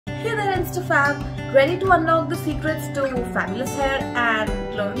Mr. Fab, ready to unlock the secrets to fabulous hair and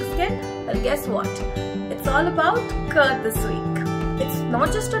glowing skin? Well, guess what? It's all about curd this week. It's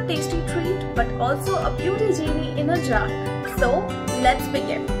not just a tasty treat but also a beauty genie in a jar. So let's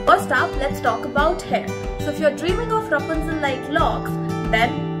begin. First up, let's talk about hair. So if you're dreaming of Rapunzel-like locks,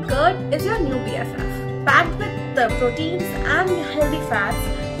 then curd is your new BFF. Packed with the proteins and healthy fats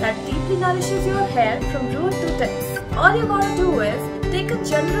that deeply nourishes your hair from root to tips. All you gotta do is take a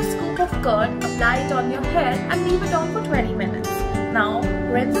generous scoop of curd, apply it on your hair and leave it on for 20 minutes. Now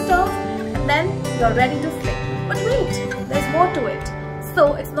rinse it off and then you're ready to slay. But wait, there's more to it.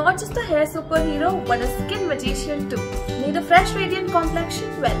 So it's not just a hair superhero but a skin magician too. Need a fresh radiant complexion?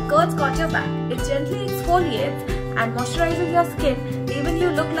 Well, curd's got your back. It gently exfoliates and moisturizes your skin, leaving you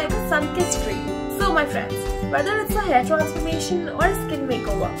look like a sun-kissed tree. So my friends, whether it's a hair transformation or a skin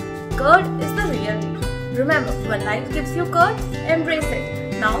makeover, curd is the real deal. Remember, when life gives you curd, embrace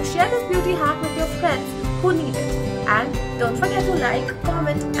it. Now share this beauty hack with your friends who need it. And don't forget to like,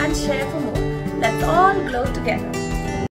 comment and share for more. Let's all glow together.